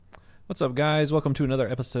What's up, guys? Welcome to another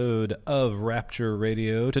episode of Rapture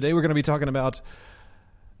Radio. Today we're going to be talking about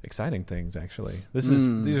exciting things, actually.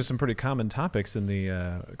 These are some pretty common topics in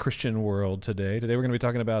the Christian world today. Today we're going to be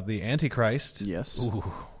talking about the Antichrist. Yes. Ooh,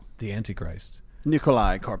 the Antichrist.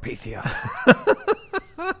 Nikolai Carpathia.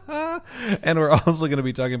 And we're also going to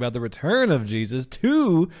be talking about the return of Jesus.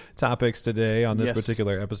 Two topics today on this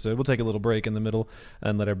particular episode. We'll take a little break in the middle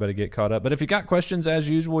and let everybody get caught up. But if you got questions, as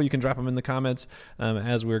usual, you can drop them in the comments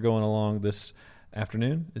as we're going along this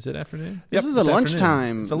afternoon. Is it afternoon? This is a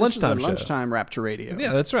lunchtime. It's a lunchtime show. Lunchtime Rapture Radio.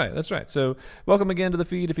 Yeah, that's right. That's right. So welcome again to the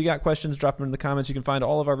feed. If you got questions, drop them in the comments. You can find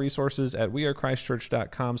all of our resources at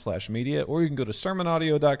wearechristchurch.com/media, or you can go to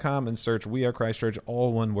sermonaudio.com and search We Are Christ Church,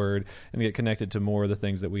 all one word, and get connected to more of the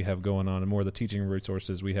things that we have going on and more of the teaching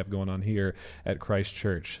resources we have going on here at Christ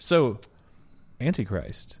Church. So,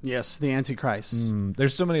 Antichrist. Yes, the Antichrist.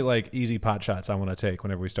 There's so many easy pot shots I want to take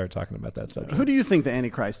whenever we start talking about that subject. Who do you think the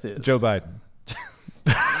Antichrist is? Joe Biden.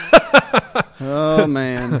 Oh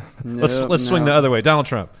man, Let's swing the other way. Donald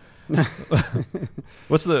Trump. What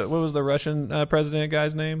was the Russian president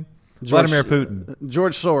guy's name? Vladimir Putin.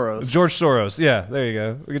 George Soros. George Soros. Yeah, there you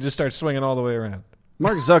go. We could just start swinging all the way around.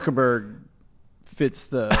 Mark Zuckerberg fits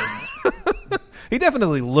the. He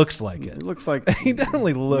definitely looks like it. It looks like He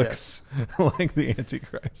definitely looks like the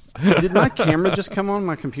Antichrist. Did my camera just come on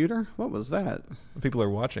my computer? What was that? People are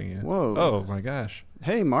watching you. Whoa! Oh my gosh!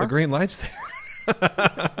 Hey, Mark. The green light's there.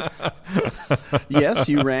 Yes,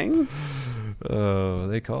 you rang. Oh,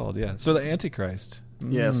 they called. Yeah. So the Antichrist.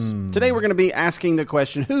 Yes. Today we're going to be asking the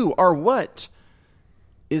question, who or what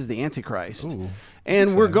is the Antichrist? Ooh,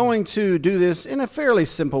 and we're going to do this in a fairly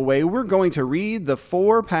simple way. We're going to read the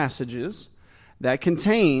 4 passages that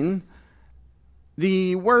contain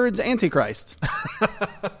the words Antichrist.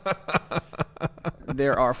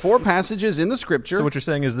 There are 4 passages in the Scripture. So what you're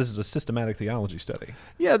saying is this is a systematic theology study.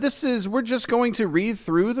 Yeah, we're just going to read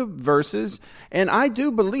through the verses, and I do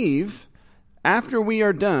believe after we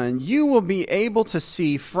are done, you will be able to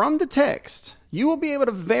see from the text, you will be able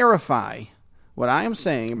to verify what I am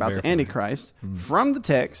saying about the Antichrist from the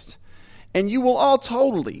text, and you will all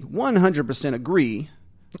totally 100% agree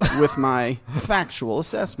with my factual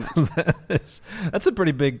assessment. That's a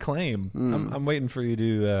pretty big claim. I'm waiting for you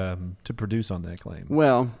to produce on that claim.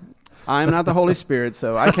 Well, I'm not the Holy Spirit,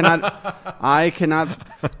 so I cannot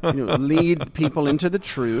lead people into the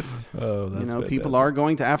truth. Oh, that's people are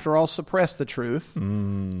going to, after all, suppress the truth.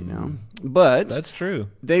 But that's true.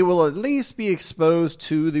 They will at least be exposed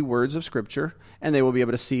to the words of Scripture, and they will be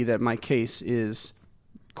able to see that my case is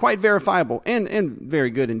quite verifiable and very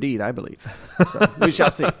good indeed, I believe. So we shall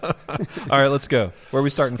see. All right, let's go. Where are we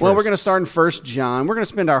starting first? Well, we're going to start in 1 John. We're going to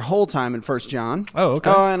spend our whole time in 1 John. Oh, okay.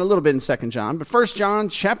 And a little bit in 2 John. But 1 John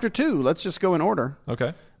chapter 2, let's just go in order.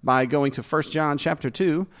 Okay. By going to 1 John chapter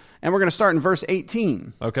 2. And we're going to start in verse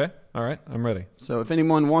 18. Okay. All right. I'm ready. So if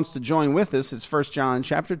anyone wants to join with us, it's 1 John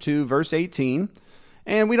chapter 2, verse 18.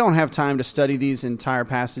 And we don't have time to study these entire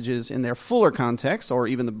passages in their fuller context, or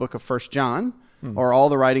even the book of 1 John. Or all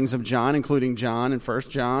the writings of John, including John and 1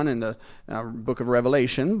 John and the book of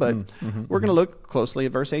Revelation. But we're going to look closely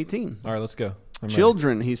at verse 18. All right, let's go.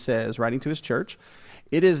 Children, he says, writing to his church,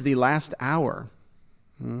 it is the last hour.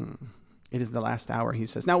 It is the last hour, he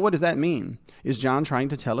says. Now, what does that mean? Is John trying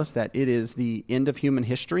to tell us that it is the end of human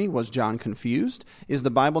history? Was John confused? Is the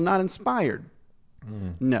Bible not inspired?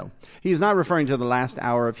 No. He is not referring to the last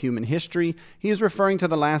hour of human history. He is referring to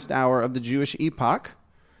the last hour of the Jewish epoch.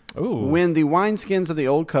 Ooh. When the wineskins of the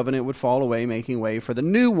old covenant would fall away, making way for the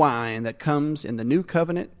new wine that comes in the new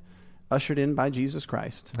covenant, ushered in by Jesus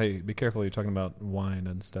Christ. Hey, be careful. You're talking about wine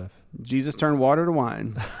and stuff. Jesus turned water to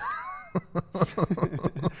wine.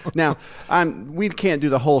 Now, we can't do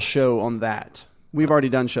the whole show on that. We've already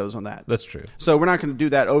done shows on that. That's true. So we're not going to do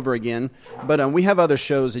that over again. But we have other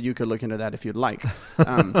shows that you could look into that if you'd like.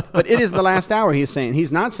 But it is the last hour, he's saying.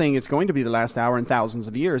 He's not saying it's going to be the last hour in thousands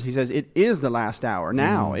of years. He says it is the last hour.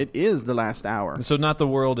 Now, it is the last hour. So not the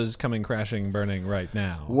world is coming crashing, burning right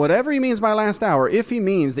now. Whatever he means by last hour, if he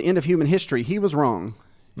means the end of human history, he was wrong.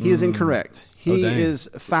 He is incorrect. He is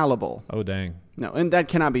fallible. Oh, dang. No, and that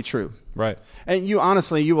cannot be true. Right. And you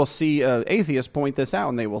will see atheists point this out,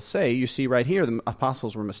 and they will say, you see right here, the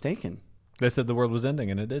apostles were mistaken. They said the world was ending,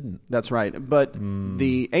 and it didn't. That's right. But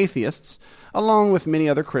the atheists, along with many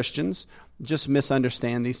other Christians, just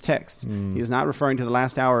misunderstand these texts. He is not referring to the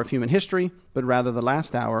last hour of human history, but rather the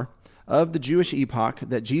last hour of the Jewish epoch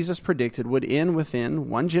that Jesus predicted would end within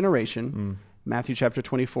one generation Matthew chapter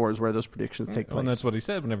 24 is where those predictions take Well, and place. that's what he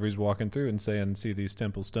said whenever he's walking through and saying, see these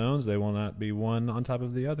temple stones, they will not be one on top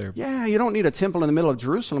of the other. Yeah, you don't need a temple in the middle of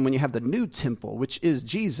Jerusalem when you have the new temple, which is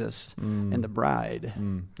Jesus and the bride.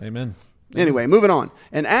 Amen. Anyway, moving on.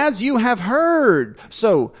 And as you have heard,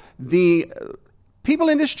 so the people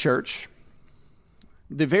in this church,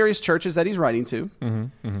 the various churches that he's writing to,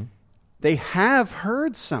 they have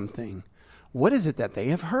heard something. What is it that they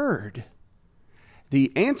have heard?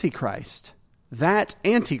 The Antichrist. That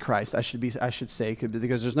Antichrist, I should say,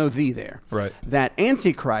 because there's no "the" there. Right. That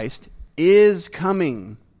Antichrist is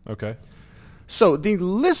coming. Okay. So the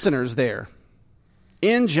listeners there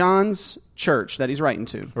in John's church that he's writing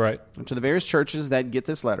to, Right. to the various churches that get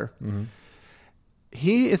this letter,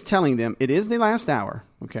 he is telling them it is the last hour.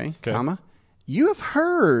 Okay. Comma. You have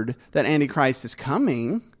heard that Antichrist is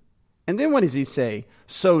coming, and then what does he say?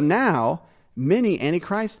 So now many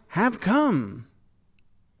Antichrists have come.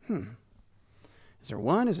 Is there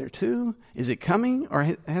one? Is there two? Is it coming, or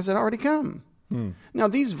has it already come? Now,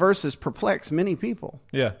 these verses perplex many people.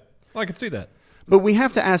 Yeah. Well, I can see that. But we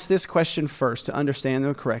have to ask this question first to understand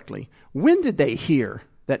them correctly. When did they hear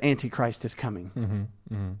that Antichrist is coming?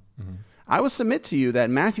 I will submit to you that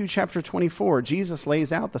in Matthew chapter 24, Jesus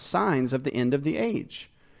lays out the signs of the end of the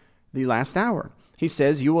age, the last hour. He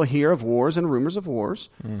says, you will hear of wars and rumors of wars,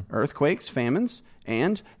 earthquakes, famines,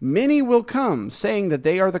 and many will come saying that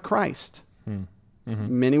they are the Christ.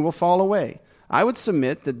 Many will fall away. I would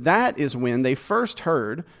submit that that is when they first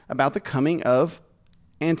heard about the coming of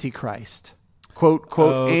Antichrist. Quote,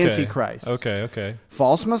 Antichrist. Okay.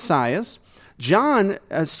 False messiahs. John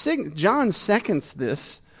seconds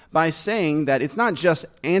this by saying that it's not just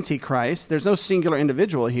Antichrist. There's no singular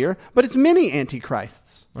individual here, but it's many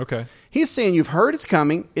Antichrists. Okay. He's saying you've heard it's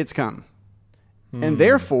coming, it's come. And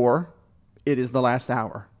therefore, it is the last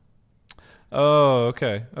hour. Oh,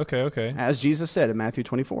 okay. As Jesus said in Matthew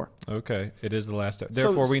 24. Okay. It is the last hour.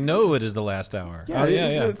 Therefore, we know it is the last hour.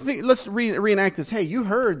 Yeah. Let's reenact this. Hey, you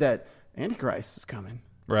heard that Antichrist is coming.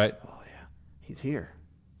 Right. Oh, yeah. He's here.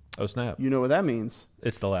 Oh, snap. You know what that means.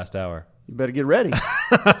 It's the last hour. You better get ready.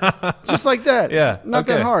 Just like that. Yeah. Not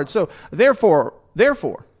that hard. So, therefore,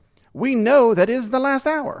 we know that is the last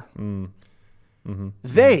hour.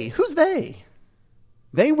 They, who's they?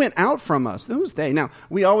 They went out from us. Who's they? Now,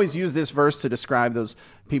 we always use this verse to describe those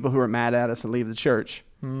people who are mad at us and leave the church.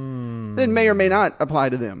 That may or may not apply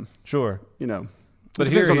to them. Sure. But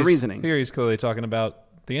depends on the reasoning. Here he's clearly talking about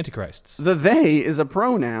the Antichrists. The they is a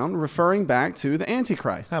pronoun referring back to the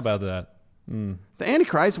Antichrist. How about that? The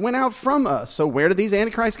Antichrist went out from us. So where did these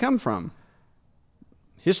Antichrists come from?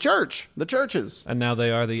 His church, the churches. And now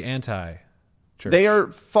they are the anti-church. They are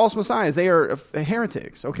false messiahs. They are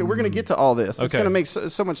heretics. Okay, we're going to get to all this. It's going to make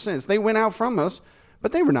so much sense. They went out from us,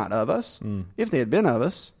 but they were not of us. If they had been of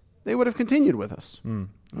us, they would have continued with us.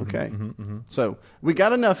 Okay, so we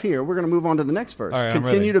got enough here. We're going to move on to the next verse. All right,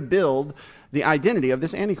 continue to build the identity of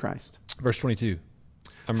this Antichrist. Verse 22.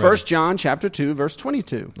 1 John chapter 2, verse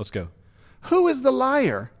 22. Let's go. Who is the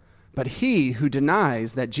liar but he who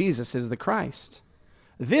denies that Jesus is the Christ?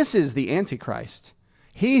 This is the Antichrist,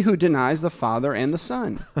 he who denies the Father and the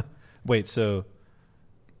Son. Wait, so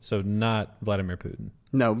not Vladimir Putin.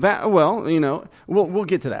 No, we'll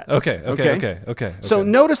get to that. Okay. So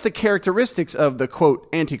notice the characteristics of the, quote,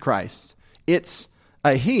 Antichrist. It's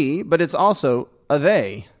a he, but it's also a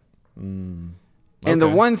they. And the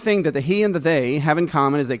one thing that the he and the they have in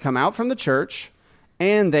common is they come out from the church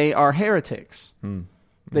and they are heretics.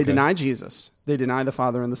 They deny Jesus. They deny the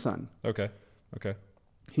Father and the Son. Okay.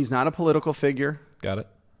 He's not a political figure. Got it.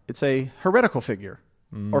 It's a heretical figure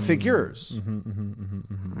or figures.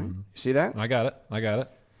 Right? You see that? I got it.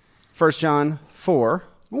 1 John 4,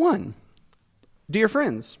 1. Dear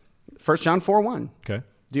friends, 1 John 4, 1. Okay.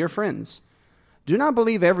 Dear friends, do not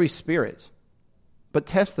believe every spirit, but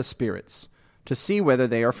test the spirits to see whether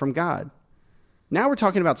they are from God. Now we're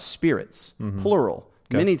talking about spirits, plural,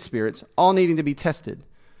 many spirits, all needing to be tested.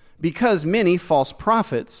 Because many false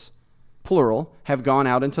prophets, plural, have gone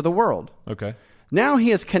out into the world. Okay. Now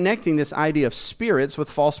he is connecting this idea of spirits with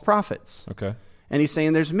false prophets. Okay. And he's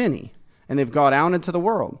saying there's many, and they've gone out into the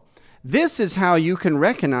world. This is how you can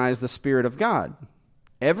recognize the Spirit of God.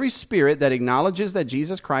 Every spirit that acknowledges that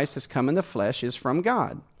Jesus Christ has come in the flesh is from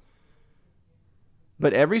God.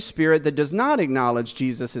 But every spirit that does not acknowledge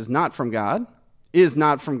Jesus is not from God.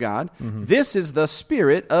 This is the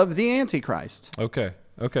spirit of the Antichrist. Okay.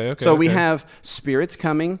 So we have spirits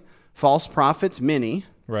coming, false prophets, many.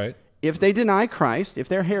 Right. If they deny Christ, if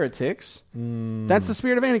they're heretics, that's the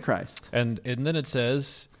spirit of Antichrist. And then it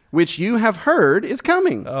says, which you have heard is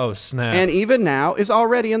coming. Oh, snap. And even now is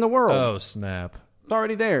already in the world. Oh, snap. It's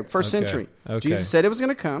already there, first Okay. century. Okay. Jesus said it was going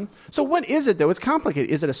to come. So what is it, though? It's complicated.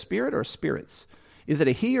 Is it a spirit or spirits? Is it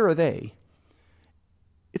a he or a they?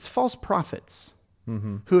 It's false prophets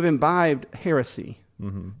who have imbibed heresy,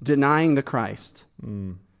 denying the Christ,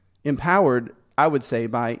 empowered, I would say,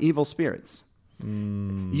 by evil spirits.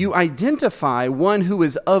 You identify one who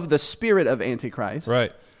is of the spirit of Antichrist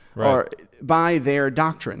Right. or by their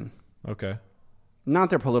doctrine, Okay. not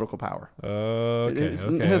their political power. Okay.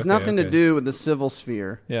 It has nothing to do with the civil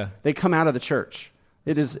sphere. Yeah. They come out of the church.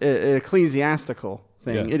 It is an ecclesiastical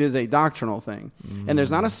thing. Yeah. It is a doctrinal thing. And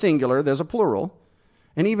there's not a singular, there's a plural.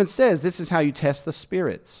 And he even says this is how you test the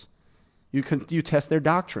spirits. You test their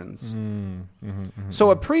doctrines. So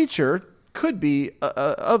a preacher could be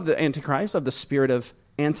of the Antichrist, of the spirit of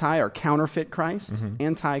anti or counterfeit Christ,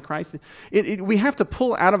 anti-Christ. We have to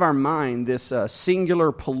pull out of our mind this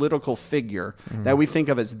singular political figure that we think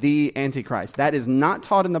of as the Antichrist. That is not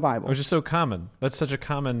taught in the Bible. Which is so common. That's such a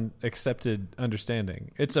common accepted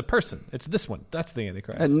understanding. It's a person. It's this one. That's the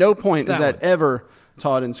Antichrist. At no point It's is that that ever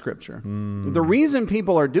taught in Scripture. The reason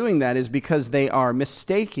people are doing that is because they are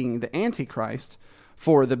mistaking the Antichrist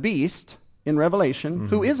for the beast in Revelation,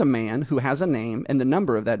 who is a man who has a name, and the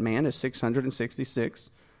number of that man is 666.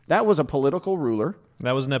 That was a political ruler.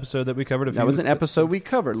 That was an episode that we covered a few. That was an episode we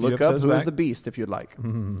covered. Look up episodes who is back. the beast if you'd like.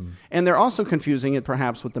 And they're also confusing it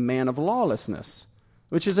perhaps with the man of lawlessness,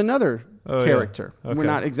 which is another Oh, character. yeah. Okay. We're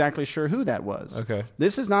not exactly sure who that was. Okay.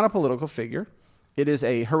 This is not a political figure. It is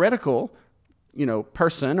a heretical,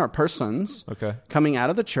 person or persons Okay. coming out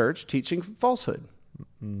of the church teaching falsehood.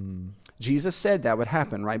 Jesus said that would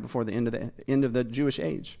happen right before the end of the Jewish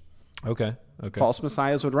age. Okay. False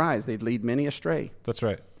messiahs would rise. They'd lead many astray. That's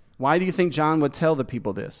right. Why do you think John would tell the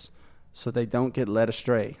people this? So they don't get led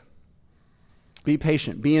astray. Be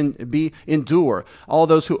patient. Endure. All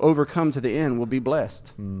those who overcome to the end will be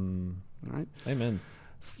blessed. All right. Amen.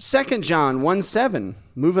 2 John 1:7.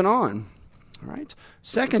 Moving on. All right.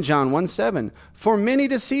 2 John 1:7. For many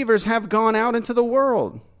deceivers have gone out into the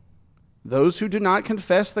world. Those who do not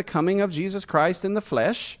confess the coming of Jesus Christ in the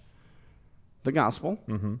flesh, the gospel,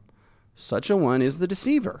 such a one is the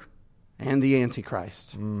deceiver and the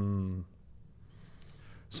Antichrist.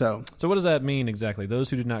 So what does that mean exactly?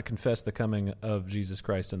 Those who do not confess the coming of Jesus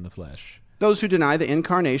Christ in the flesh. those who deny the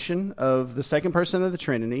incarnation of the second person of the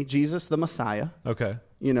Trinity, Jesus the Messiah, Okay.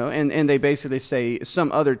 and they basically say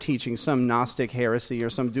some other teaching, some Gnostic heresy or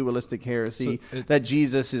some dualistic heresy, that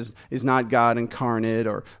Jesus is not God incarnate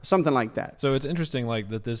or something like that. So it's interesting, like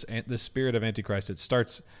that this spirit of Antichrist, it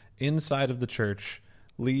starts inside of the church,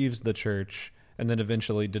 leaves the church, and then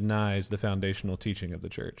eventually denies the foundational teaching of the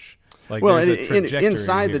church. Like, Well, there's a trajectory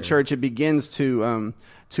inside the here. church, it begins to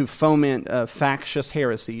foment factious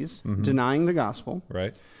heresies, denying the gospel.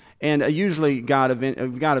 Right. And usually God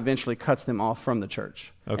eventually cuts them off from the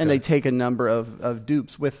church. Okay. And they take a number of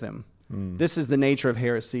dupes with them. This is the nature of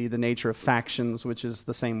heresy, the nature of factions, which is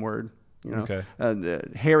the same word. Okay. The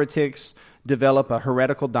heretics develop a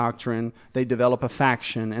heretical doctrine, they develop a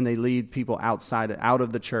faction, and they lead people out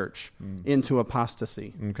of the church into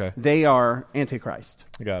apostasy. Okay. They are Antichrist.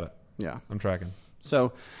 I got it. Yeah. I'm tracking.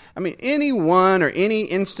 So, I mean, anyone or any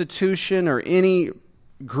institution or any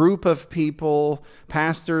group of people,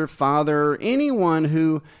 pastor, father, anyone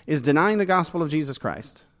who is denying the gospel of Jesus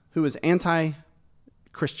Christ, who is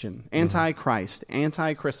anti-Christian, anti-Christ,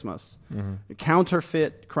 anti-Christmas,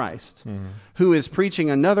 counterfeit Christ, who is preaching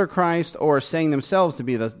another Christ or saying themselves to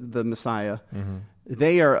be the Messiah,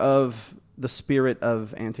 they are of the spirit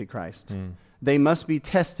of Antichrist. They must be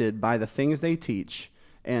tested by the things they teach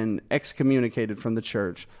and excommunicated from the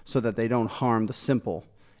church so that they don't harm the simple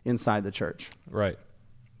inside the church. Right.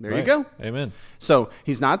 There Right. you go. Amen. So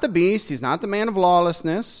he's not the beast. He's not the man of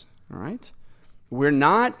lawlessness. All right. We're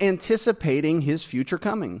not anticipating his future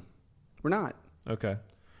coming. We're not. Okay.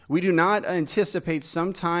 We do not anticipate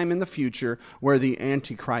some time in the future where the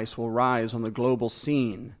Antichrist will rise on the global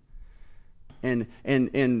scene and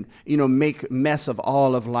make mess of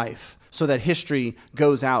all of life so that history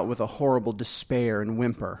goes out with a horrible despair and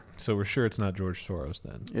whimper. So we're sure it's not George Soros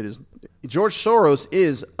then. It is. George Soros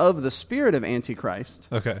is of the spirit of Antichrist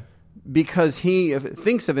Okay. because he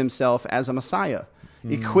thinks of himself as a Messiah,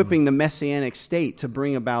 equipping the Messianic state to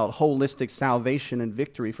bring about holistic salvation and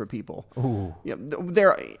victory for people. Ooh.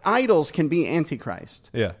 Their idols can be Antichrist.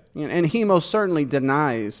 Yeah. And he most certainly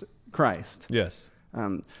denies Christ. Yes.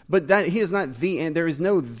 But that he is not there is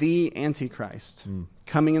no the Antichrist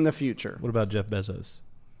coming in the future. What about Jeff Bezos?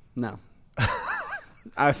 No.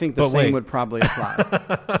 I think the But same wait. would probably apply.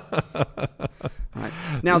 Right.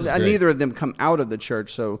 Now, This is great. neither of them come out of the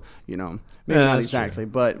church, so, maybe Yeah, not that's exactly,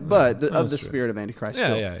 true. but of the true. spirit of Antichrist Yeah,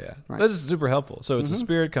 still. yeah. Right. This is super helpful. So it's a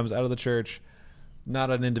spirit comes out of the church,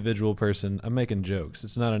 not an individual person. I'm making jokes.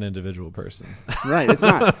 It's not an individual person. Right, it's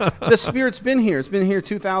not. The spirit's been here. It's been here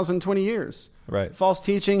 2,020 years. Right. False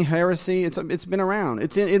teaching, heresy, it's been around.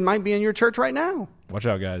 It might be in your church right now. Watch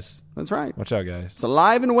out, guys. That's right. Watch out, guys. It's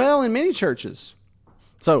alive and well in many churches.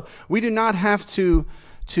 So we do not have to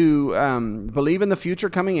believe in the future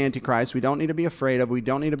coming Antichrist. We don't need to be afraid of. We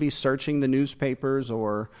don't need to be searching the newspapers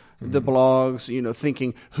or the blogs,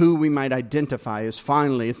 thinking who we might identify as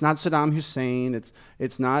finally. It's not Saddam Hussein.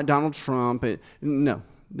 It's not Donald Trump. No.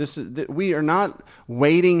 We are not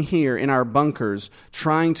waiting here in our bunkers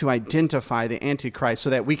trying to identify the Antichrist so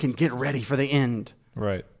that we can get ready for the end.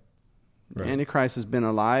 Right. The Antichrist has been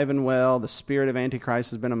alive and well. The spirit of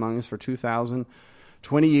Antichrist has been among us for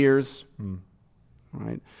 2,020 years.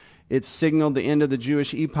 Right? It signaled the end of the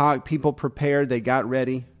Jewish epoch. People prepared. They got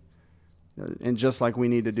ready. And just like we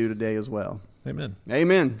need to do today as well. Amen.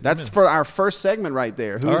 Amen. That's for our first segment right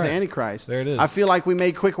there. Who's right. the Antichrist? There it is. I feel like we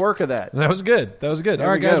made quick work of that. That was good. All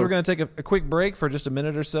right, we guys, go. we're going to take a quick break for just a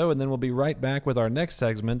minute or so, and then we'll be right back with our next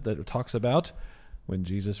segment that talks about when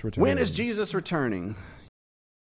Jesus returns. When is Jesus returning?